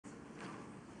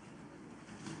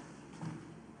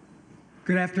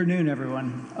Good afternoon,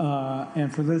 everyone.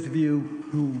 And for those of you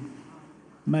who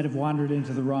might have wandered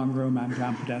into the wrong room, I'm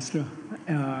John Podesta.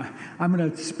 I'm going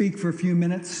to speak for a few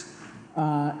minutes,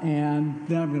 and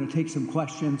then I'm going to take some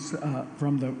questions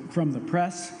from the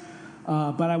press.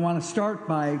 But I want to start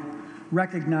by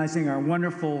recognizing our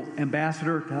wonderful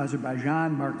ambassador to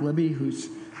Azerbaijan, Mark Libby, who's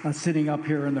sitting up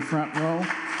here in the front row.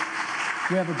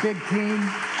 We have a big team.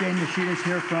 Jane Nishita's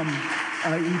here from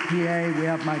EPA. We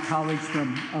have my colleagues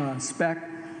from SPEC.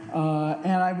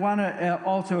 And I want to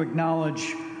also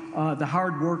acknowledge the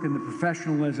hard work and the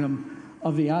professionalism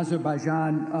of the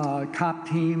Azerbaijan COP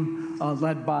team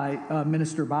led by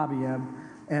Minister Babiev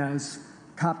as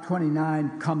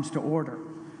COP29 comes to order.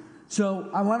 So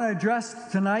I want to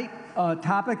address tonight a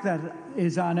topic that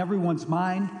is on everyone's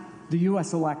mind, the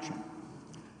U.S. election.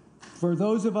 For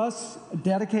those of us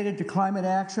dedicated to climate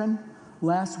action,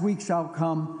 last week's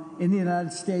outcome in the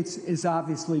United States is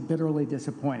obviously bitterly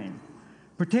disappointing,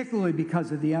 particularly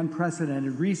because of the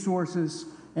unprecedented resources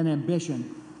and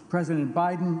ambition President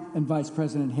Biden and Vice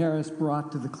President Harris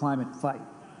brought to the climate fight.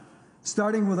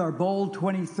 Starting with our bold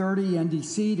 2030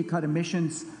 NDC to cut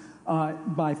emissions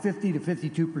by 50 to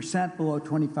 52% below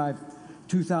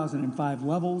 2005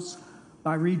 levels,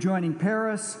 by rejoining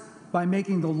Paris, by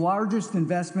making the largest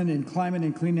investment in climate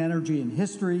and clean energy in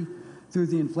history through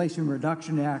the Inflation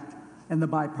Reduction Act and the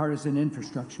bipartisan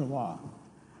infrastructure law.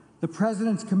 The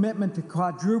President's commitment to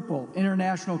quadruple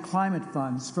international climate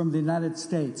funds from the United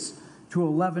States to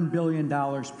 $11 billion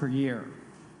per year.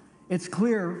 It is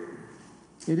clear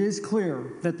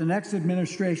that the next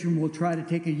administration will try to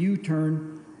take a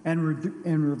U-turn and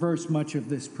reverse much of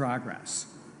this progress.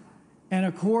 And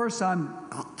of course, I'm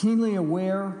keenly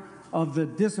aware of the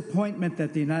disappointment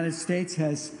that the United States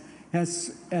has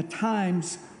at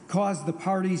times caused the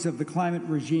parties of the climate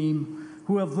regime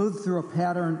who have lived through a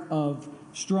pattern of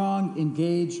strong,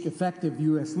 engaged, effective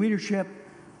U.S. leadership,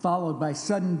 followed by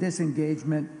sudden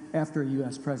disengagement after a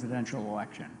U.S. presidential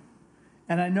election.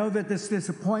 And I know that this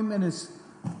disappointment is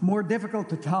more difficult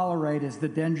to tolerate as the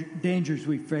dangers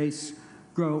we face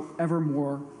grow ever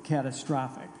more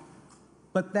catastrophic.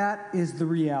 But that is the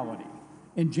reality.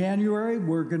 In January,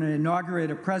 we're going to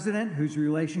inaugurate a president whose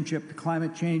relationship to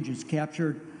climate change is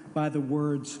captured by the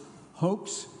words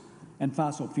hoax and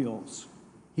fossil fuels.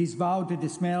 He's vowed to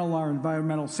dismantle our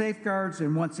environmental safeguards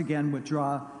and once again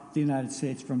withdraw the United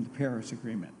States from the Paris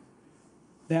Agreement.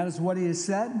 That is what he has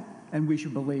said, and we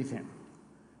should believe him.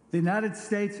 The United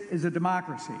States is a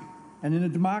democracy, and in a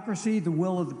democracy, the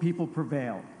will of the people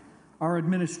prevails. Our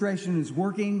administration is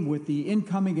working with the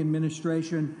incoming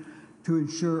administration to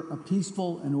ensure a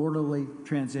peaceful and orderly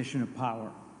transition of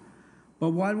power. But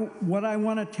what I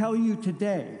want to tell you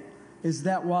today is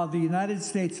that while the United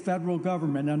States federal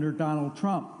government under Donald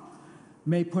Trump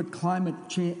may put climate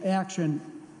action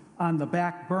on the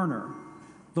back burner,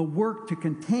 the work to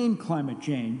contain climate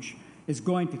change is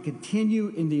going to continue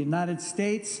in the United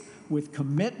States with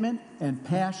commitment and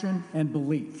passion and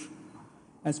belief.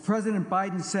 As President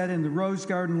Biden said in the Rose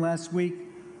Garden last week,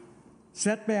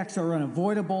 setbacks are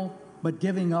unavoidable, but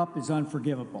giving up is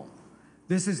unforgivable.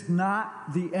 This is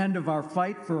not the end of our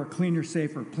fight for a cleaner,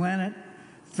 safer planet.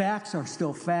 Facts are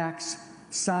still facts.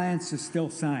 Science is still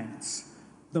science.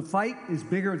 The fight is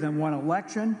bigger than one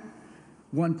election,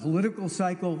 one political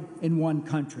cycle in one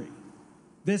country.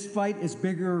 This fight is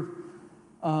bigger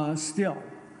still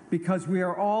because we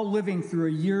are all living through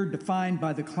a year defined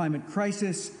by the climate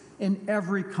crisis in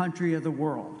every country of the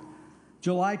world.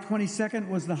 July 22nd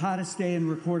was the hottest day in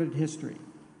recorded history.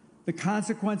 The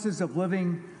consequences of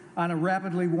living on a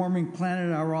rapidly warming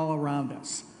planet are all around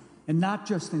us, and not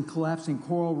just in collapsing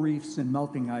coral reefs and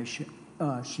melting ice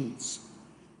sheets.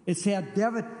 It's had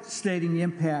devastating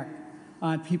impact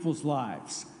on people's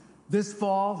lives. This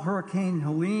fall, Hurricane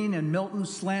Helene and Milton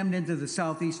slammed into the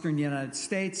southeastern United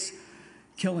States,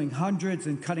 killing hundreds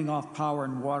and cutting off power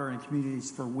and water in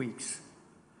communities for weeks.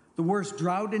 The worst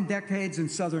drought in decades in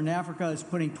southern Africa is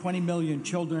putting 20 million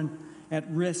children at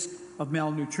risk of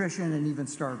malnutrition and even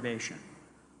starvation.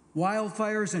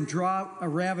 Wildfires and drought are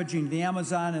ravaging the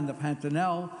Amazon and the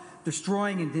Pantanal,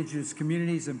 destroying indigenous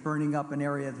communities and burning up an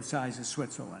area the size of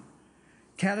Switzerland.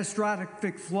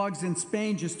 Catastrophic floods in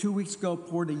Spain just 2 weeks ago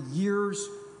poured a year's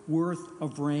worth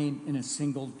of rain in a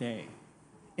single day.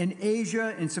 In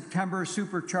Asia, in September,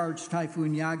 supercharged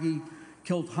Typhoon Yagi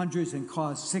killed hundreds and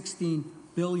caused $16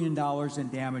 billion in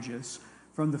damages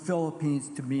from the Philippines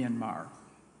to Myanmar.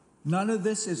 None of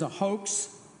this is a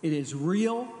hoax. It is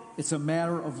real. It's a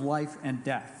matter of life and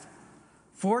death.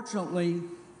 Fortunately,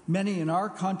 many in our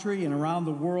country and around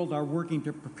the world are working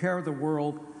to prepare the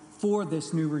world for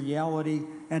this new reality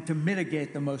and to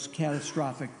mitigate the most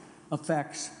catastrophic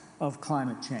effects of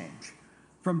climate change.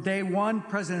 From day one,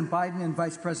 President Biden and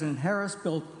Vice President Harris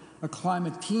built a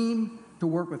climate team to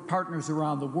work with partners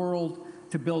around the world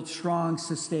to build strong,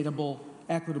 sustainable,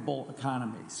 equitable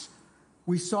economies.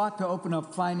 We sought to open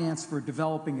up finance for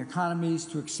developing economies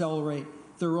to accelerate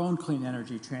their own clean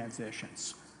energy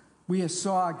transitions. We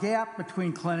saw a gap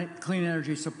between clean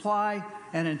energy supply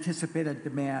and anticipated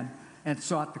demand and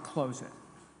sought to close it.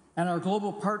 And our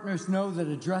global partners know that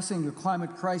addressing the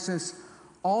climate crisis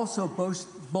also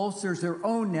bolsters their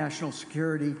own national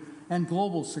security and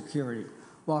global security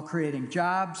while creating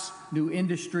jobs, new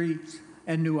industries,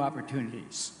 and new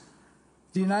opportunities.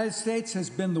 The United States has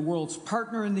been the world's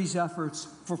partner in these efforts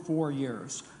for 4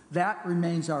 years. That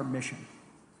remains our mission.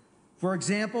 For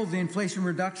example, the Inflation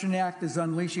Reduction Act is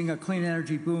unleashing a clean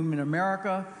energy boom in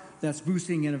America that's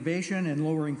boosting innovation and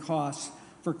lowering costs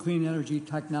for clean energy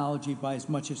technology by as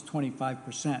much as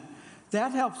 25%.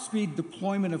 That helps speed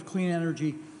deployment of clean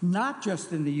energy, not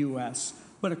just in the U.S.,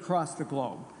 but across the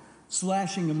globe,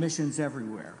 slashing emissions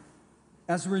everywhere.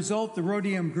 As a result, the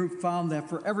Rhodium Group found that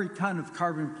for every ton of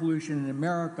carbon pollution in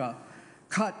America,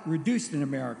 reduced in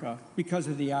America because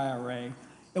of the IRA,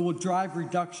 it will drive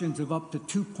reductions of up to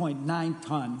 2.9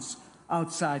 tons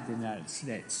outside the United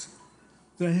States.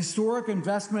 The historic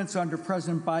investments under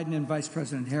President Biden and Vice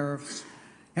President Harris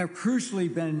have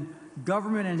crucially been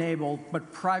government-enabled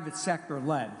but private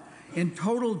sector-led. In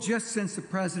total, just since the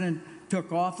president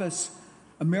took office,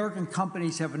 American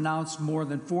companies have announced more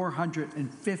than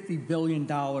 $450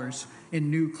 billion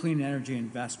in new clean energy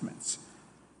investments.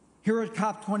 Here at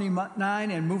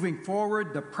COP29 and moving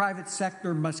forward, the private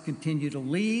sector must continue to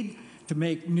lead, to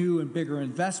make new and bigger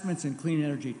investments in clean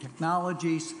energy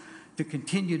technologies, to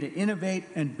continue to innovate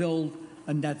and build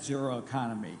a net zero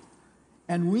economy.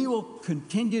 And we will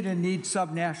continue to need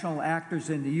subnational actors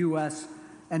in the U.S.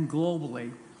 and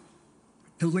globally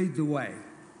to lead the way.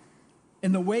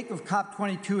 In the wake of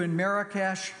COP22 in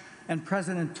Marrakesh and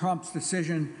President Trump's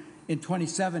decision in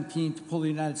 2017 to pull the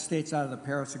United States out of the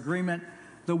Paris Agreement,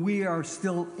 the We Are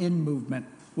Still In movement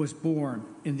was born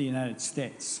in the United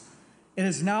States. It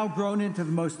has now grown into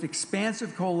the most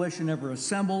expansive coalition ever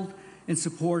assembled in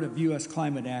support of U.S.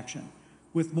 climate action,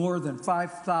 with more than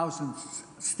 5,000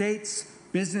 states,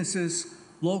 businesses,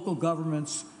 local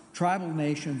governments, tribal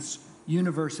nations,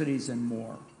 universities, and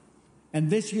more. And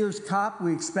this year's COP,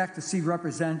 we expect to see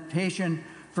representation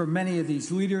from many of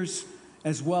these leaders,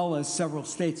 as well as several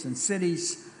states and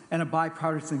cities, and a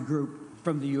bipartisan group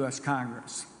from the U.S.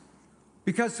 Congress.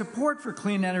 Because support for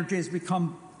clean energy has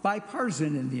become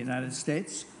bipartisan in the United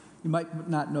States. You might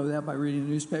not know that by reading the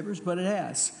newspapers, but it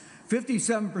has.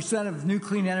 57% of new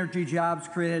clean energy jobs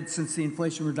created since the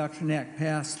Inflation Reduction Act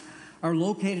passed are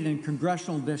located in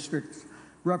congressional districts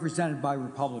represented by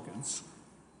Republicans.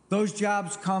 Those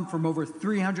jobs come from over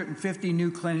 350 new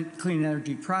clean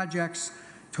energy projects,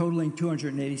 totaling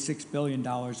 $286 billion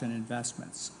in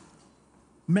investments.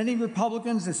 Many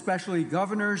Republicans, especially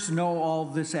governors, know all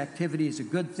this activity is a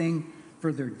good thing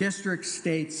for their districts,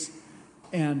 states,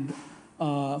 and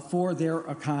for their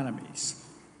economies.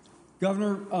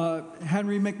 Governor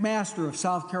Henry McMaster of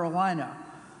South Carolina,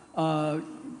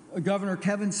 Governor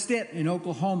Kevin Stitt in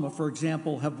Oklahoma, for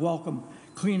example, have welcomed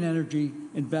clean energy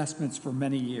investments for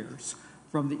many years,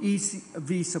 from the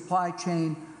EV supply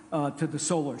chain to the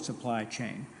solar supply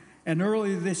chain. And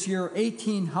earlier this year,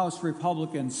 18 House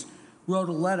Republicans wrote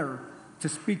a letter to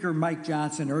Speaker Mike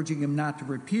Johnson urging him not to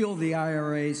repeal the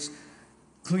IRA's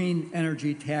clean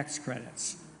energy tax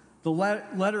credits. The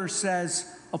letter says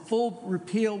a full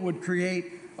repeal would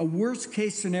create a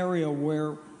worst-case scenario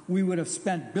where we would have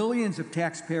spent billions of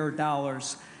taxpayer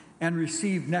dollars and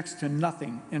received next to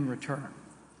nothing in return.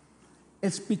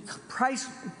 It's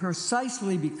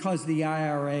precisely because the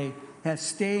IRA has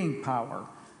staying power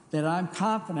that I'm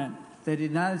confident that the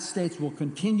United States will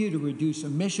continue to reduce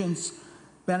emissions,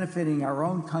 benefiting our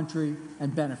own country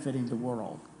and benefiting the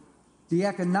world. The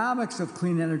economics of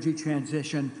clean energy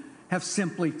transition have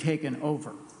simply taken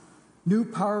over. New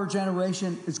power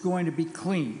generation is going to be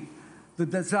clean. The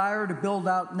desire to build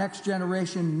out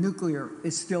next-generation nuclear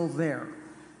is still there.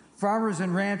 Farmers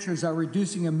and ranchers are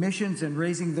reducing emissions and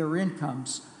raising their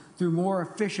incomes through more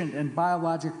efficient and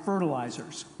biologic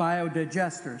fertilizers,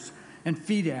 biodigesters, and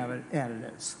feed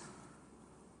additives.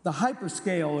 The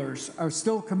hyperscalers are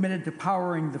still committed to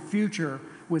powering the future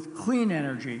with clean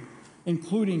energy,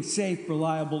 including safe,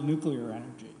 reliable nuclear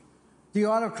energy. The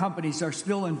auto companies are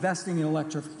still investing in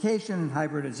electrification and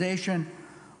hybridization.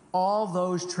 All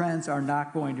those trends are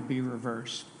not going to be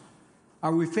reversed.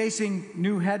 Are we facing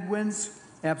new headwinds?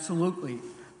 Absolutely.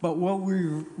 But will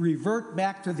we revert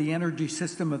back to the energy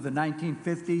system of the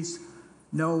 1950s?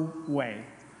 No way.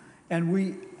 and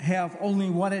we have only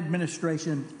one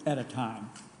administration at a time.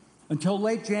 Until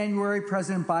late January,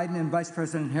 President Biden and Vice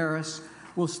President Harris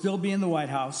will still be in the White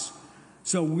House,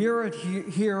 so we're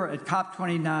here at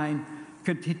COP29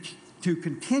 to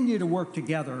continue to work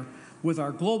together with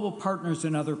our global partners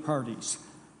and other parties.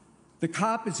 The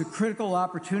COP is a critical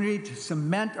opportunity to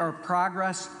cement our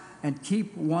progress and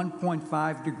keep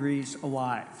 1.5 degrees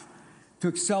alive, to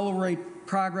accelerate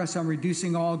progress on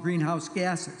reducing all greenhouse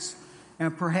gases,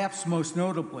 and perhaps most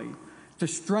notably, to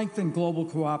strengthen global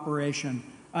cooperation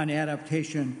on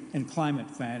adaptation and climate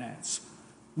finance.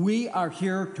 We are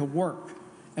here to work,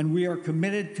 and we are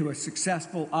committed to a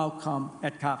successful outcome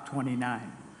at COP29.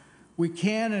 We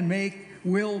can and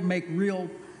will make real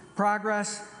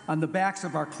progress on the backs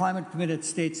of our climate-committed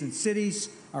states and cities,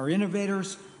 our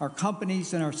innovators, our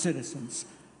companies, and our citizens,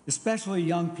 especially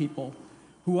young people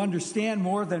who understand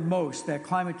more than most that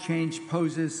climate change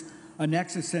poses an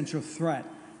existential threat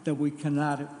that we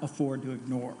cannot afford to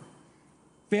ignore.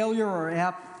 Failure or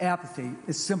apathy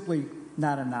is simply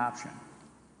not an option.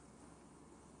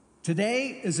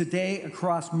 Today is a day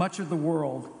across much of the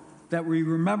world that we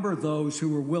remember those who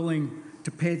were willing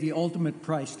to pay the ultimate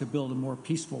price to build a more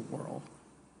peaceful world.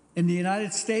 In the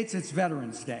United States, it's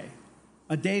Veterans Day,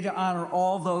 a day to honor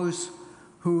all those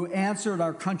who answered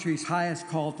our country's highest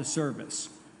call to service,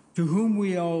 to whom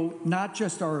we owe not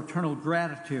just our eternal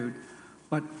gratitude,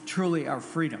 but truly our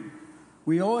freedom.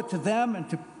 We owe it to them and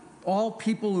to all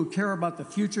people who care about the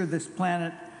future of this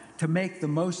planet to make the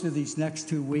most of these next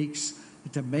 2 weeks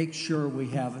and to make sure we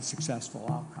have a successful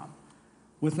outcome.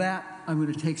 With that, I'm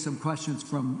going to take some questions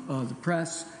from the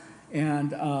press,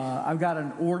 and I've got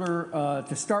an order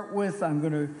to start with. I'm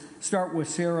going to start with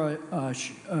Sarah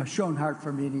Schoenhart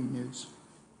from ED News.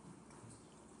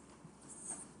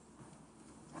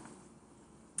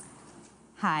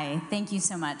 Hi, thank you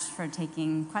so much for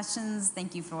taking questions.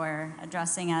 Thank you for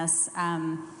addressing us.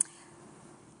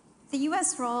 The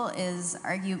U.S. role is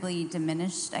arguably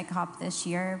diminished at COP this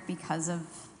year because of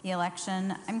the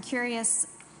election. I'm curious,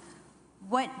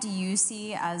 what do you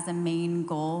see as the main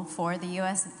goal for the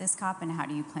U.S. at this COP, and how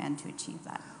do you plan to achieve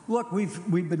that? Look,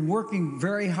 we've been working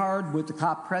very hard with the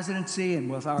COP presidency and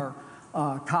with our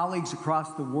colleagues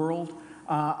across the world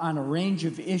on a range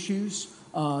of issues.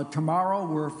 Tomorrow,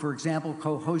 we're, for example,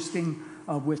 co-hosting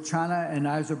with China and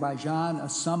Azerbaijan a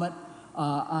summit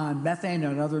on methane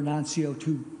and other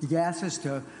non-CO2 gases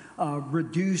to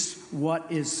reduce what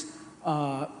is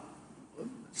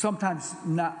sometimes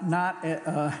not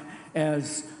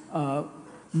as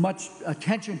much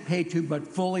attention paid to, but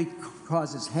fully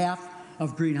causes half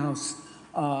of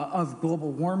of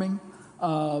global warming.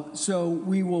 So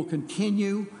we will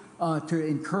continue to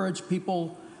encourage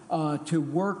people to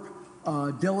work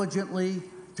diligently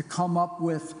to come up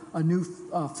with a new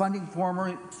funding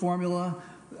formula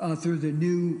through the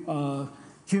new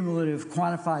cumulative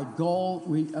quantified goal.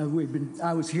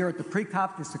 I was here at the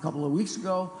pre-COP just a couple of weeks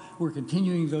ago. We're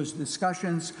continuing those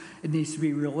discussions. It needs to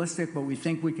be realistic, but we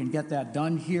think we can get that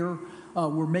done here.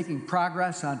 We're making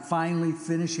progress on finally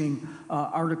finishing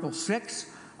Article 6.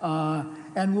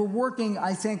 And we're working,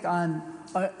 I think, on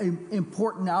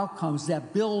important outcomes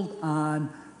that build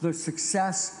on the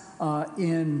success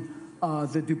in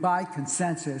the Dubai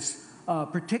Consensus,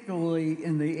 particularly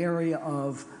in the area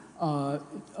of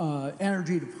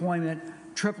energy deployment,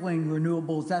 tripling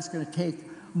renewables. That's going to take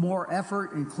more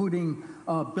effort, including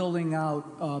building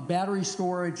out battery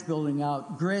storage, building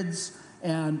out grids,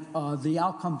 and the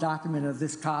outcome document of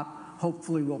this COP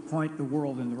hopefully will point the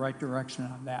world in the right direction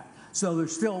on that. So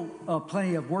there's still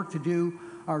plenty of work to do.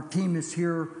 Our team is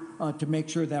here to make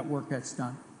sure that work gets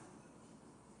done.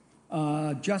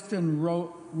 Justin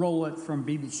Rowlett from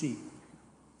BBC.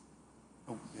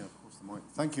 Oh, yeah, of course, the mic.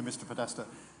 Thank you, Mr. Podesta.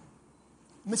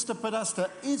 Mr. Podesta,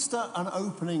 is there an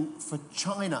opening for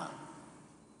China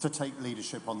to take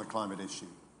leadership on the climate issue?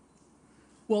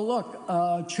 Well,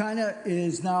 look, China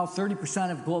is now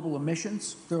 30% of global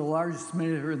emissions. They're the largest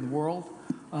emitter in the world,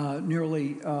 and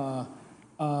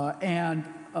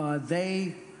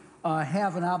they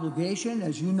have an obligation.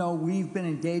 As you know, we've been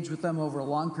engaged with them over a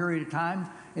long period of time.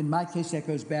 In my case, that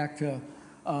goes back to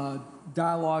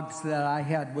dialogues that I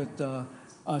had with the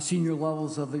senior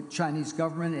levels of the Chinese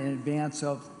government in advance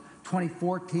of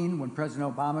 2014, when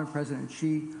President Obama and President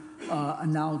Xi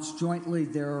announced jointly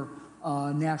their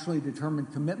nationally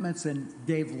determined commitments and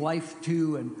gave life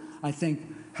to, and I think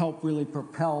helped really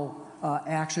propel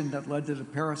action that led to the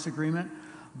Paris Agreement.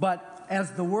 But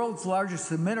as the world's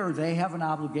largest emitter, they have an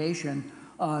obligation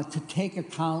to take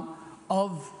account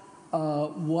of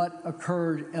what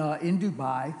occurred in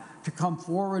Dubai to come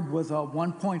forward with a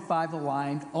 1.5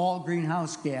 aligned, all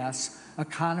greenhouse gas,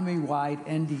 economy-wide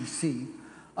NDC.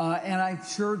 And I'm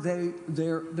sure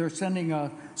they're sending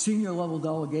a senior level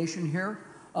delegation here.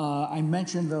 I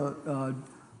mentioned the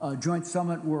joint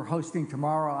summit we're hosting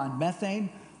tomorrow on methane.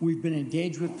 We've been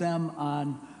engaged with them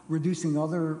on reducing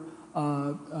other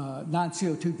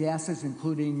non-CO2 gases,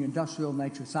 including industrial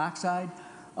nitrous oxide.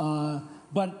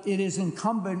 But it is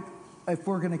incumbent, if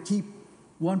we're going to keep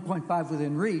 1.5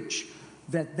 within reach,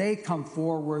 that they come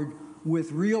forward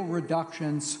with real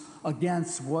reductions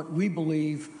against what we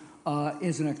believe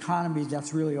is an economy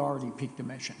that's really already peaked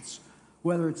emissions.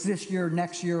 Whether it's this year,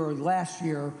 next year, or last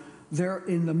year, they're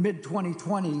in the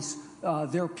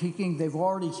mid-2020s, they're peaking. They've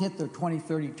already hit their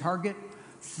 2030 target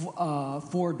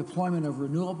for deployment of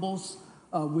renewables,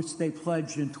 which they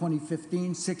pledged in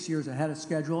 2015, 6 years ahead of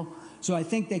schedule. So I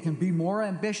think they can be more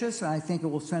ambitious, and I think it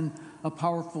will send a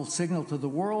powerful signal to the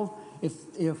world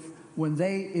if when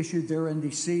they issued their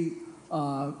NDC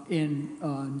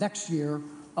in next year,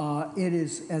 it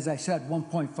is, as I said,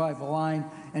 1.5 aligned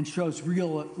and shows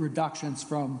real reductions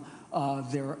from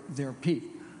their peak.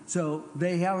 So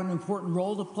they have an important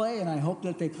role to play, and I hope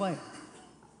that they play it.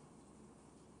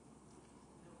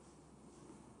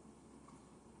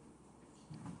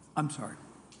 I'm sorry.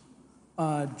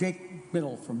 Jake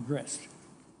Biddle from Grist.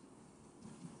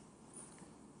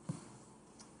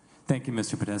 Thank you,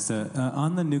 Mr. Podesta.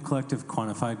 On the new collective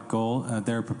quantified goal,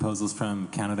 there are proposals from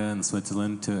Canada and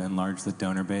Switzerland to enlarge the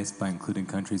donor base by including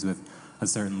countries with a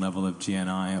certain level of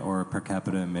GNI or per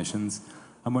capita emissions.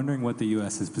 I'm wondering what the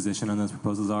U.S.'s position on those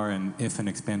proposals are and if an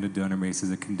expanded donor base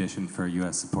is a condition for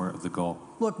U.S. support of the goal.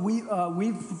 Look,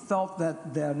 we've felt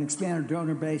that an expanded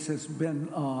donor base has been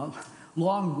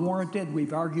long warranted.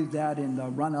 We've argued that in the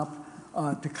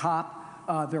run-up to COP.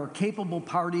 There are capable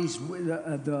parties.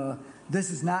 This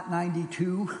is not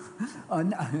 92,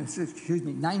 excuse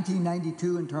me,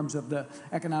 1992 in terms of the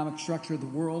economic structure of the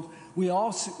world. We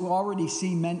also already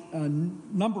see a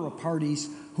number of parties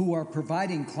who are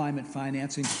providing climate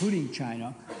finance, including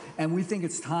China, and we think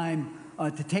it's time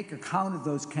to take account of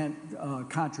those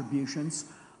contributions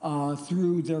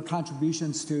through their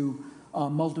contributions to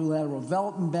multilateral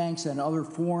development banks and other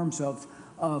forms of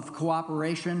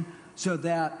cooperation, so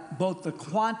that both the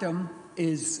quantum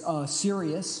is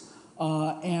serious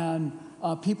and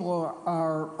people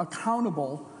are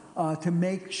accountable to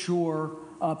make sure,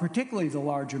 particularly the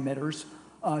large emitters,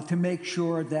 to make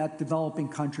sure that developing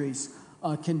countries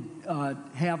can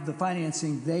have the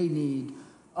financing they need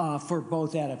for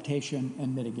both adaptation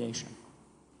and mitigation.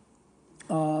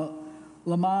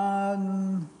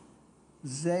 Laman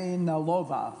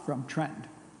Zainalova from Trend.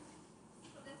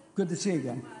 Good to see you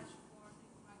again.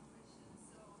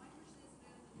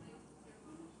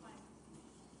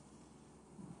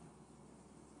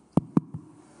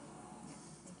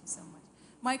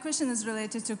 My question is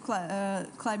related to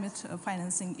climate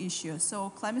financing issue.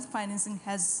 So climate financing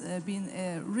has been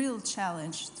a real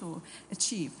challenge to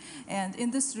achieve. And in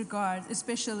this regard,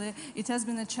 especially, it has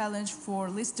been a challenge for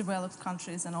least developed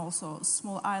countries and also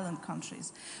small island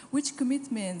countries. Which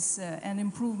commitments and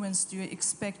improvements do you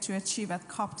expect to achieve at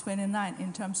COP29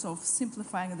 in terms of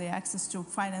simplifying the access to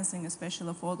financing,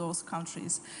 especially for those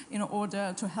countries, in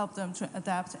order to help them to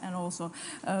adapt and also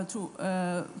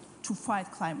to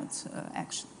fight climate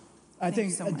action? I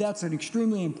think that's an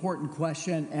extremely important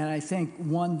question, and I think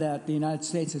one that the United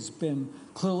States has been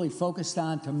clearly focused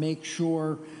on to make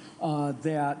sure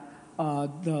that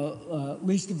the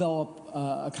least developed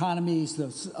economies,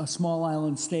 the small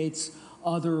island states,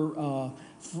 other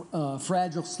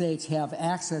fragile states have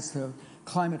access to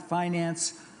climate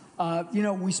finance.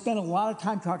 We spent a lot of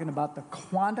time talking about the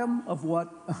quantum of what,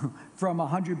 from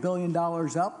 $100 billion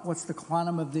up, what's the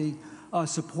quantum of the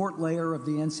support layer of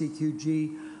the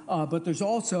NCQG, but there's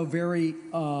also very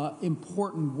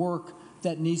important work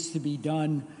that needs to be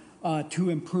done to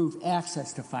improve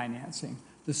access to financing,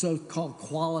 the so-called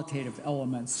qualitative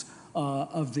elements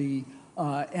of the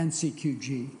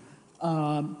NCQG.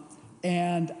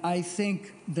 And I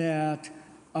think that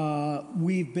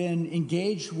we've been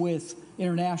engaged with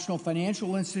international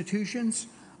financial institutions,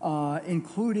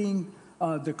 including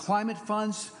the climate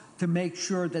funds, to make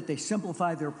sure that they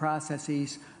simplify their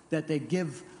processes, that they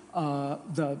give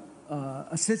the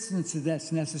assistance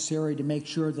that's necessary to make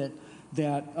sure that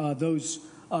those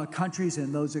countries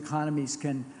and those economies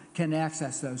can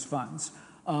access those funds.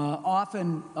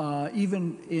 Often,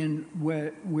 even in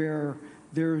where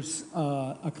there's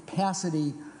a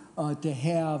capacity to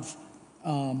have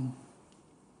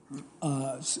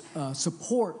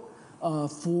support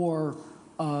for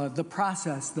the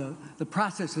process, the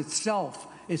process itself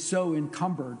is so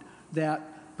encumbered that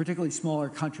particularly smaller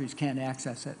countries can't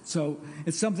access it. So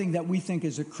it's something that we think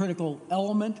is a critical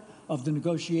element of the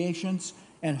negotiations,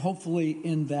 and hopefully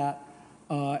in that,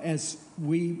 as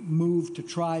we move to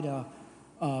try to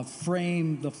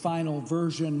frame the final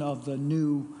version of the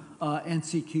new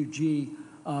NCQG,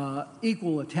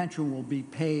 equal attention will be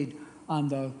paid on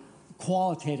the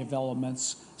qualitative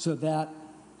elements so that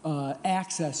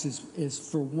access is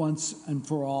for once and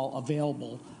for all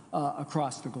available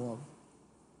across the globe.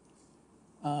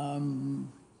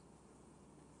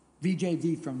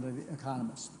 VJV from The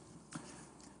Economist.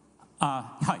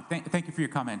 Hi, thank you for your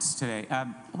comments today. I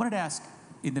wanted to ask,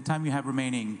 in the time you have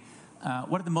remaining,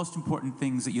 what are the most important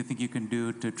things that you think you can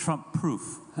do to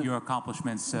Trump-proof your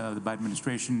accomplishments of the Biden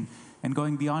administration, and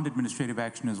going beyond administrative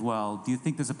action as well? Do you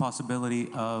think there's a possibility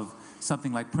of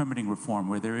something like permitting reform,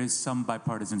 where there is some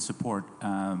bipartisan support?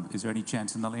 Is there any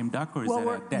chance in the lame duck, or is that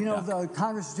a dead duck? The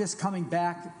Congress is just coming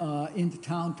back into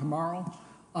town tomorrow.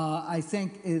 I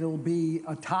think it'll be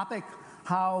a topic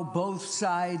how both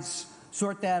sides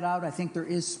sort that out. I think there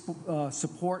is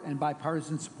support and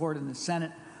bipartisan support in the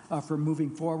Senate for moving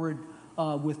forward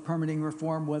with permitting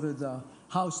reform. Whether the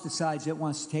House decides it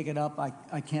wants to take it up,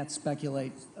 I can't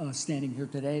speculate standing here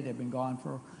today. They've been gone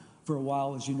for a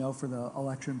while, as you know, for the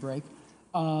election break.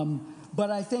 But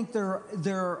I think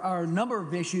there are a number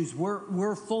of issues.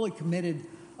 We're fully committed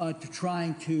to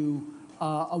trying to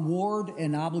award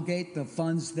and obligate the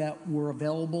funds that were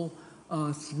available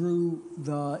through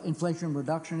the Inflation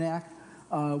Reduction Act.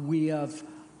 We have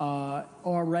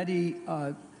already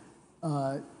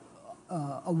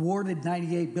awarded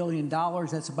 $98 billion.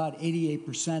 That's about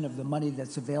 88% of the money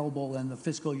that's available in the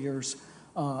fiscal years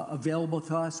available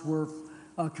to us. We're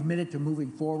committed to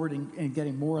moving forward and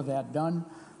getting more of that done.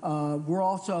 We're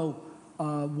also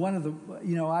one of the,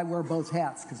 I wear both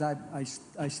hats because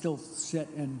I still sit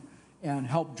and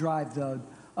help drive the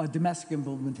domestic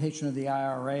implementation of the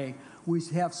IRA. We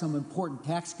have some important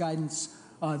tax guidance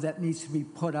that needs to be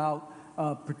put out,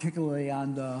 particularly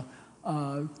on the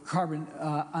carbon,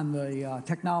 on the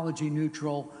technology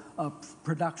neutral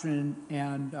production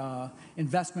and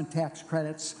investment tax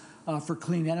credits for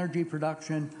clean energy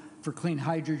production, for clean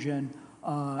hydrogen,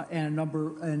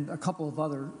 and a couple of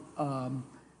other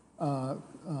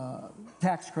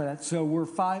tax credits. So we're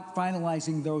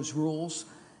finalizing those rules.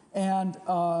 And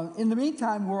in the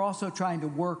meantime, we're also trying to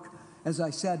work, as I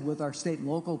said, with our state and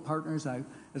local partners.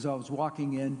 As I was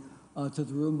walking in to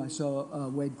the room, I saw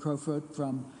Wade Crowfoot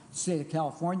from the state of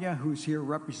California, who's here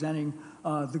representing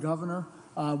the governor.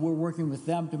 We're working with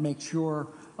them to make sure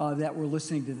that we're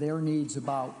listening to their needs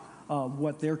about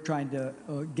what they're trying to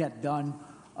get done.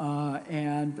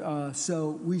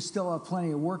 So we still have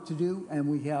plenty of work to do, and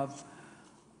we have,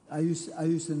 I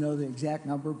used to know the exact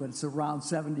number, but it's around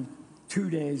 72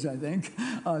 days, I think,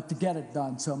 to get it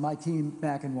done. So my team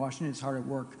back in Washington is hard at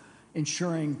work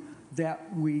ensuring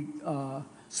that we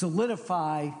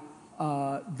solidify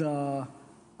the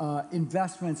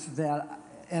investments that,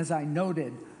 as I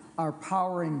noted, are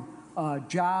powering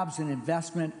jobs and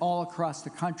investment all across the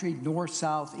country, north,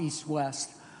 south, east,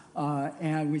 west.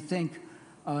 And we think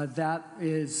that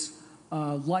is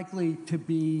likely to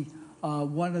be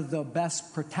one of the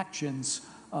best protections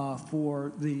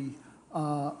for the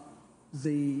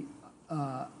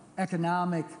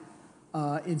economic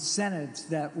incentives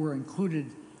that were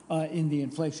included in the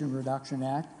Inflation Reduction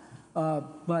Act.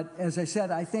 But as I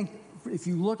said, I think if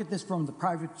you look at this from the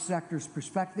private sector's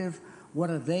perspective, what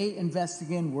are they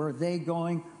investing in? Where are they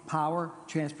going? Power,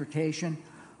 transportation,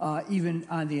 even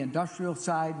on the industrial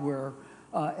side, where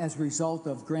as a result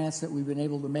of grants that we've been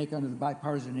able to make under the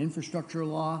bipartisan infrastructure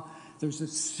law, there's a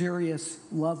serious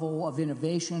level of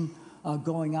innovation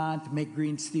going on to make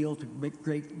green steel, to make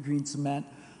great green cement.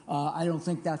 I don't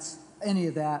think that's any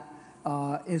of that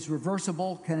is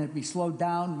reversible. Can it be slowed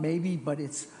down? Maybe, but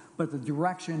the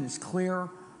direction is clear.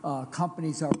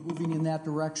 Companies are moving in that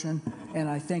direction, and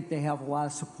I think they have a lot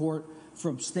of support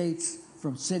from states,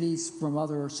 from cities, from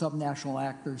other subnational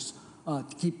actors to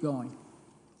keep going.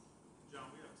 John,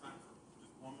 we have time for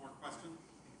just one more question.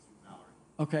 It's from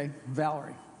Valerie. Okay,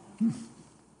 Valerie.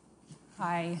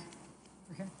 Hi.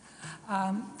 Over here.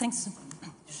 Thanks.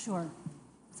 Sure.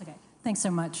 It's okay. Thanks so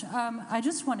much. I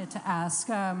just wanted to ask,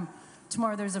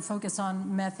 tomorrow there's a focus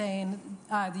on methane.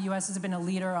 The U.S. has been a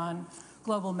leader on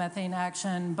global methane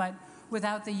action, but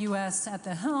without the U.S. at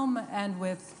the helm and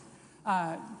with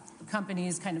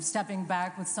companies kind of stepping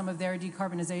back with some of their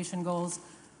decarbonization goals,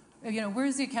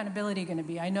 where's the accountability going to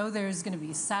be? I know there's going to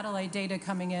be satellite data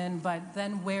coming in, but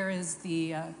then where is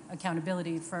the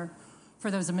accountability for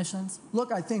those emissions?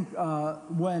 Look, I think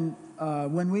when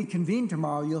we convene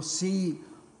tomorrow, you'll see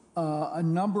a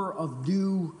number of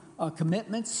new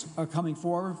commitments are coming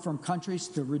forward from countries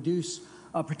to reduce,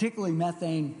 particularly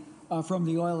methane from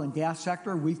the oil and gas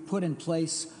sector. We've put in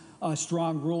place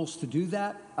strong rules to do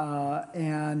that,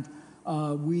 and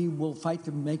we will fight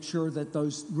to make sure that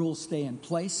those rules stay in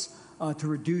place to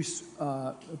reduce,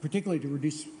 particularly to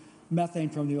reduce methane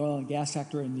from the oil and gas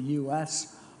sector in the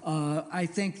U.S. I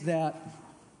think that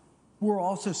we're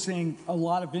also seeing a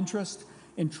lot of interest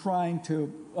in trying to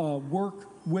work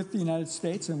with the United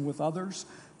States and with others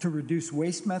to reduce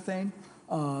waste methane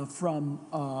from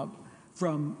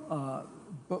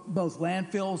both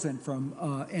landfills and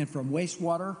from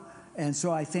wastewater. And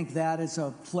so I think that is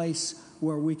a place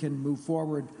where we can move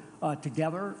forward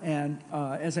together. And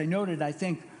as I noted, I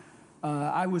think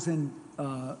I was in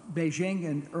Beijing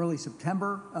in early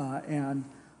September, and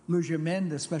Liu Jiamin,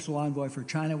 the special envoy for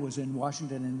China, was in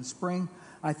Washington in the spring.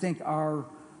 I think our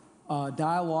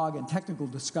dialogue and technical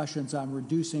discussions on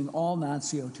reducing all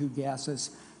non-CO2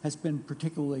 gases has been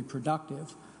particularly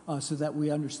productive, so that we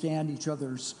understand each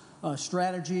other's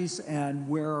strategies and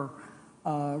where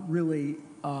really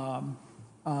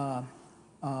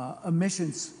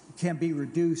emissions can be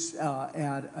reduced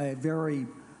at a very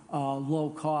low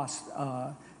cost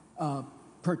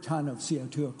per ton of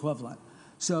CO2 equivalent.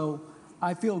 So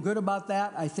I feel good about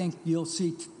that. I think you'll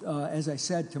see, as I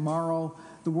said, tomorrow,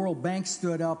 the World Bank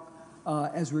stood up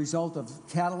as a result of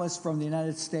catalysts from the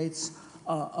United States,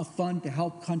 a fund to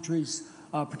help countries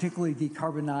particularly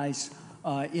decarbonize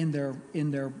in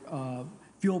their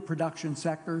fuel production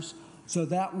sectors. So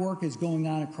that work is going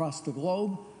on across the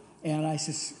globe, and I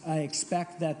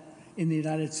expect that in the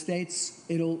United States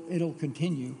it'll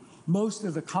continue. Most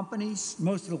of the companies,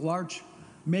 most of the large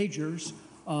majors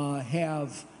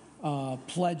have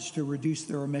pledged to reduce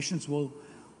their emissions.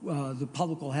 The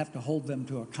public will have to hold them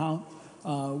to account.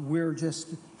 We're just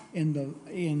in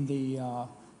the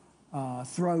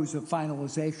throes of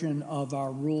finalization of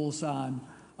our rules on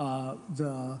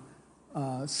the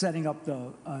setting up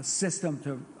the system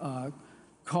to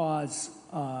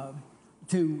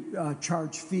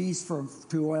charge fees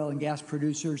to oil and gas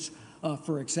producers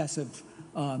for excessive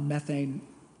methane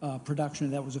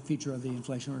production. That was a feature of the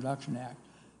Inflation Reduction Act.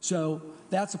 So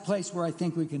that's a place where I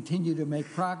think we continue to make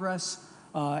progress,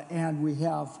 and we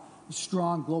have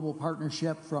strong global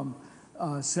partnership from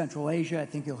Central Asia. I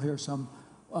think you'll hear some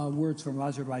words from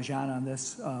Azerbaijan on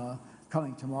this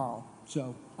coming tomorrow.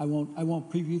 So I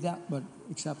won't preview that, but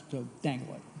except to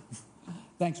dangle it.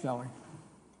 Thanks, Valerie.